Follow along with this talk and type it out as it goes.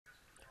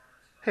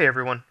Hey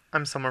everyone,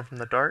 I'm Someone from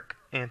the Dark,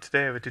 and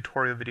today I have a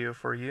tutorial video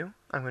for you.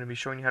 I'm going to be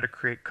showing you how to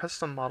create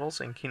custom models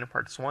in Kingdom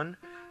Hearts 1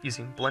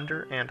 using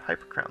Blender and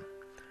HyperCrown.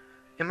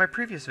 In my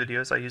previous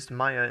videos I used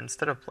Maya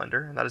instead of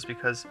Blender, and that is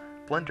because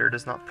Blender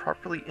does not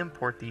properly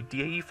import the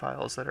DAE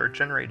files that are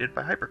generated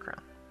by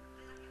HyperCrown.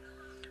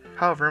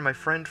 However, my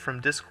friend from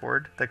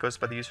Discord that goes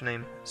by the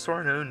username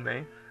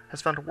Soranounmei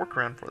has found a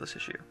workaround for this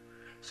issue,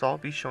 so I'll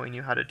be showing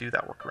you how to do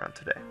that workaround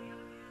today.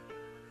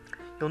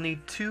 You'll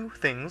need two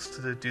things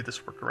to do this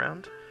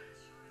workaround.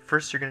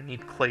 First, you're going to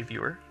need Clay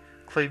Viewer.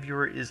 Clay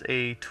Viewer is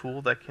a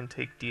tool that can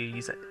take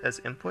DAEs as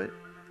input,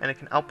 and it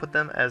can output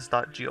them as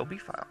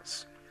 .glb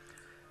files.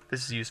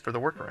 This is used for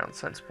the workaround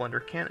since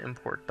Blender can't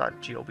import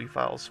 .glb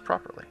files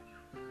properly.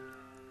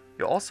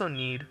 You'll also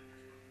need,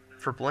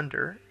 for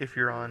Blender, if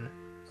you're on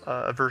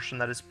a version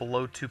that is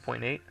below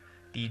 2.8,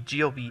 the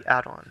Gob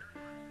Add-On.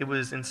 It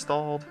was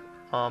installed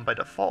by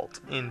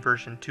default in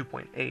version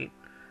 2.8,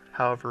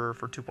 however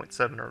for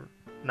 2.7 or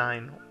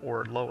 9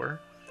 or lower,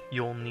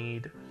 you'll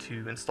need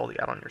to install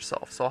the add-on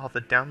yourself. So I'll have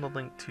the download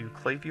link to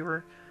Clay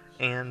Viewer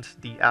and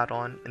the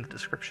add-on in the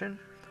description.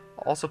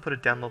 I'll also put a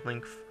download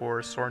link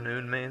for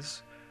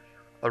Soranounmei's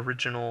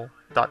original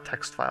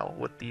 .text file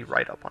with the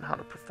write-up on how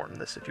to perform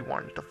this if you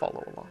wanted to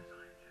follow along.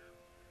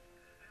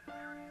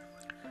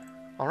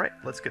 Alright,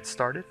 let's get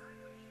started.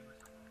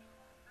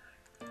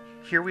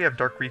 Here we have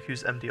Dark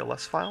Riku's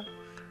MDLS file,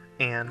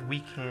 and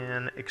we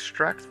can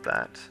extract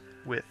that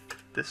with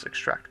this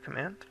extract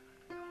command.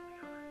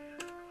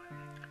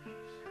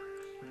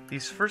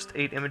 These first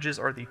 8 images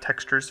are the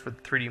textures for the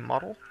 3D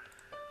model,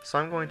 so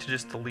I'm going to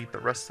just delete the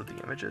rest of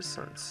the images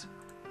since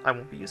I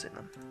won't be using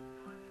them.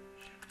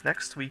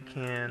 Next we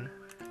can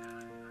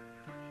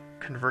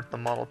convert the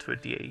model to a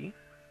DAE.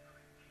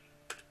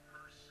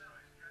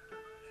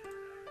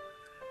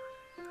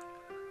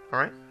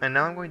 Alright, and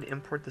now I'm going to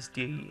import this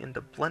DAE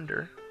into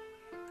Blender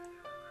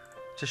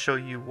to show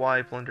you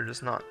why Blender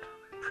does not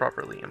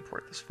properly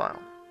import this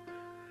file.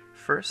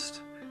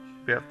 First,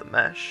 we have the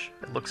mesh.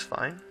 It looks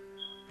fine.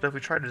 But if we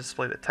try to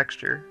display the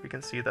texture, we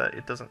can see that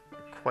it doesn't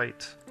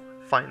quite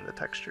find the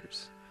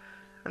textures.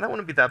 And that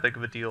wouldn't be that big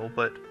of a deal,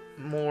 but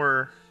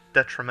more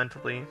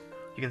detrimentally,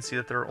 you can see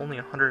that there are only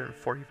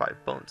 145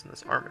 bones in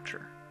this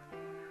armature.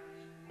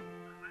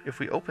 If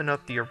we open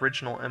up the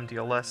original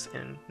MDLS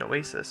in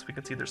Noasis, we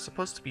can see there's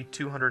supposed to be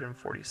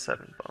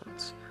 247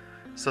 bones.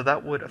 So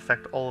that would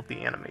affect all of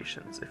the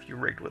animations if you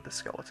rigged with the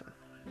skeleton.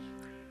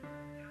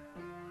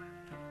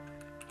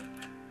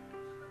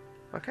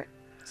 Okay.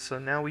 So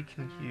now we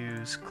can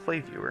use Clay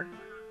Viewer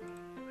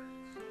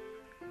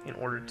in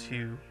order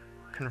to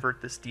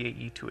convert this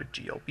DAE to a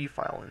GLB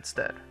file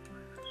instead.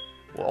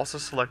 We'll also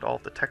select all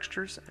of the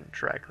textures and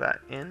drag that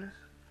in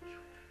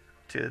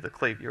to the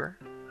Clay Viewer,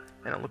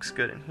 and it looks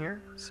good in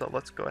here. So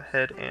let's go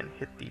ahead and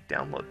hit the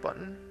download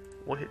button.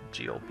 We'll hit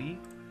GLB,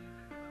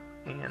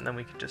 and then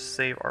we can just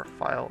save our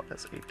file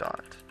as a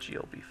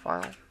 .glb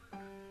file.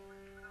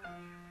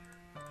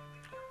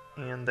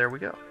 And there we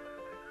go.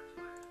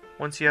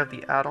 Once you have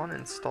the add-on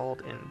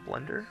installed in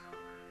Blender,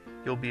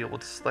 you'll be able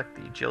to select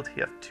the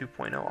GLTF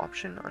 2.0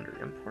 option under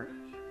Import,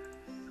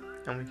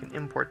 and we can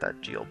import that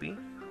GLB,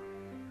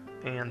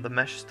 and the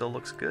mesh still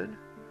looks good,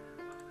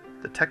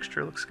 the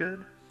texture looks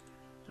good,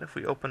 and if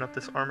we open up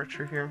this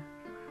armature here,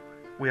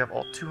 we have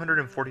all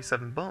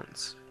 247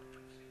 bones.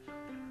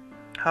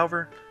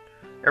 However,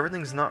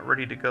 everything's not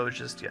ready to go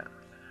just yet.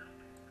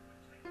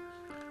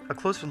 A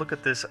closer look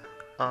at this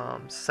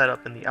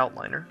setup in the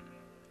outliner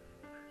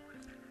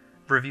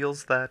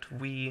reveals that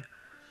we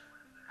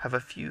have a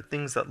few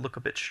things that look a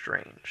bit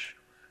strange.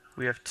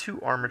 We have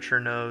 2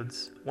 armature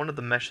nodes, one of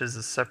the meshes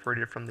is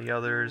separated from the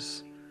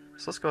others,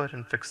 so let's go ahead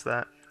and fix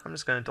that. I'm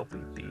just going to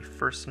delete the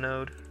first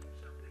node,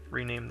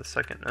 rename the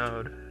second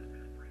node.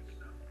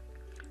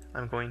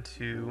 I'm going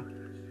to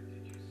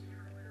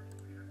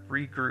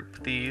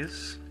regroup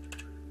these,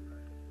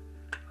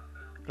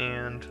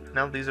 and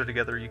now that these are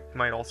together, you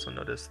might also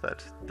notice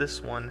that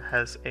this one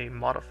has a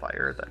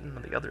modifier that none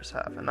of the others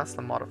have, and that's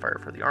the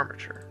modifier for the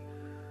armature.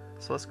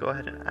 So let's go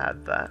ahead and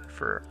add that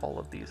for all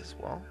of these as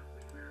well.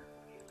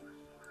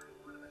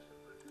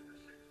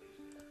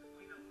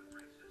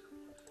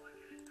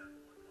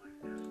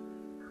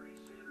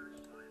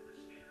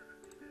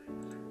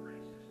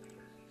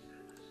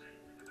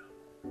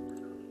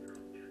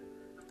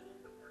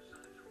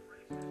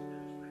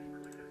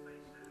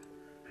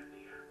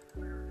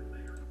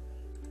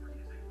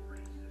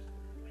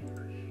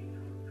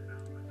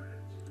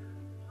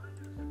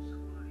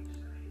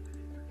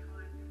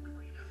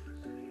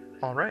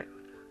 Alright,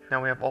 now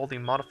we have all the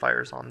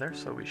modifiers on there,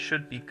 so we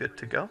should be good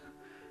to go.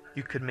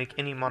 You could make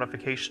any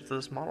modifications to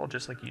this model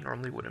just like you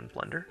normally would in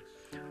Blender.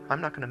 I'm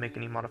not going to make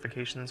any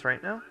modifications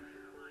right now,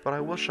 but I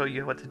will show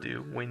you what to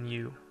do when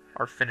you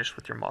are finished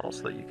with your model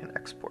so that you can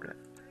export it.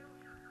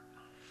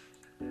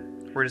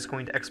 We're just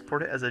going to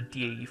export it as a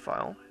DAE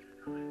file,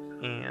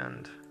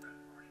 and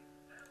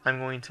I'm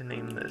going to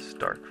name this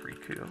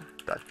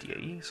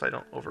darkriku.dae so I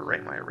don't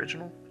overwrite my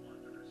original.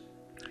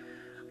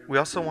 We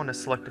also want to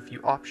select a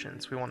few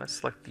options. We want to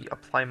select the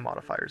Apply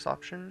Modifiers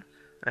option,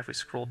 and if we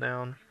scroll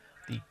down,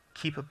 the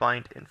Keep a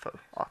Bind Info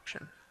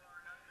option.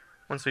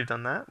 Once we've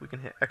done that, we can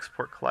hit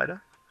Export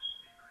Kaleida,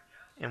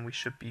 and we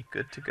should be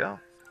good to go.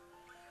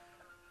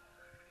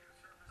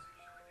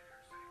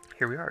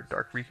 Here we are,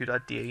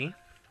 darkriku.dae.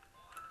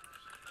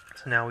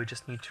 So now we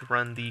just need to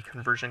run the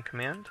conversion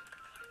command.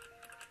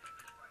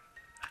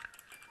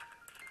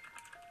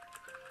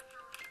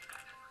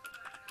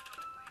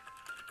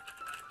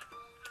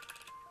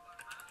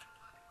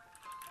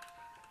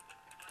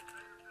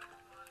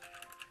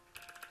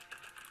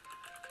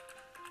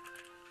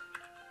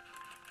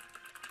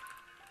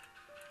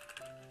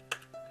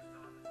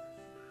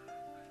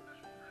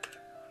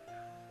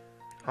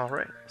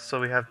 Alright,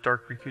 so we have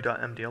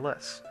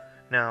darkriku.mdls.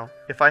 Now,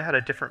 if I had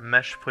a different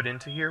mesh put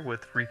into here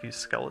with Riku's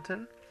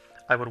skeleton,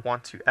 I would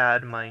want to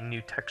add my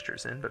new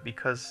textures in, but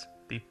because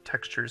the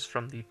textures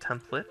from the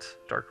template,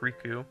 Dark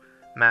Riku,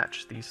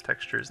 match these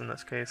textures in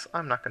this case,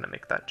 I'm not going to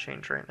make that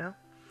change right now.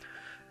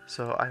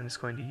 So I'm just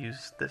going to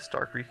use this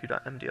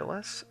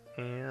darkriku.mdls,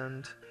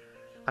 and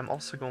I'm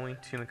also going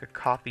to make a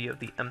copy of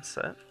the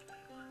mset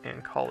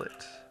and call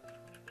it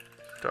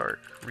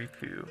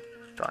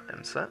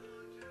darkriku.mset.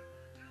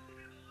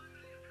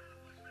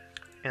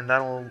 And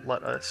that'll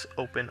let us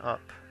open up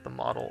the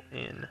model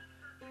in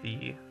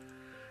the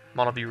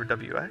Model Viewer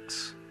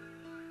WX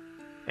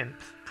and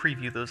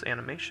preview those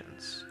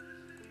animations.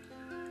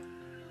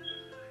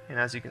 And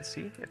as you can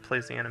see, it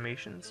plays the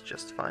animations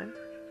just fine.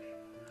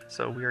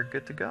 So we are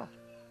good to go.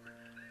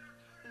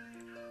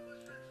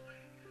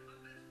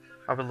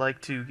 I would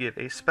like to give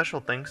a special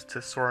thanks to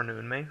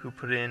Soranounmei, who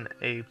put in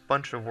a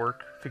bunch of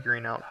work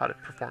figuring out how to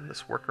perform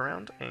this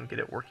workaround and get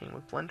it working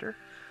with Blender.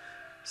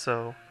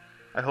 So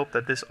I hope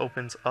that this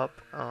opens up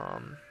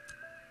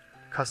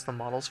custom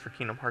models for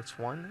Kingdom Hearts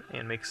 1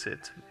 and makes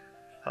it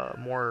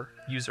more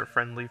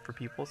user-friendly for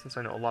people, since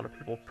I know a lot of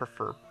people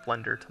prefer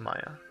Blender to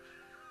Maya.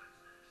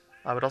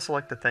 I would also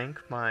like to thank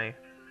my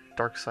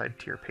Dark Side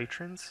tier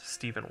patrons,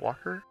 Stephen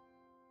Walker,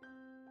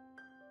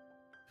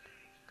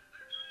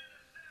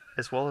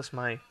 as well as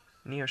my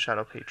Neo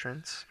Shadow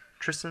patrons,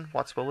 Tristan,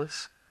 Watts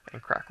Willis,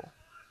 and Crackle.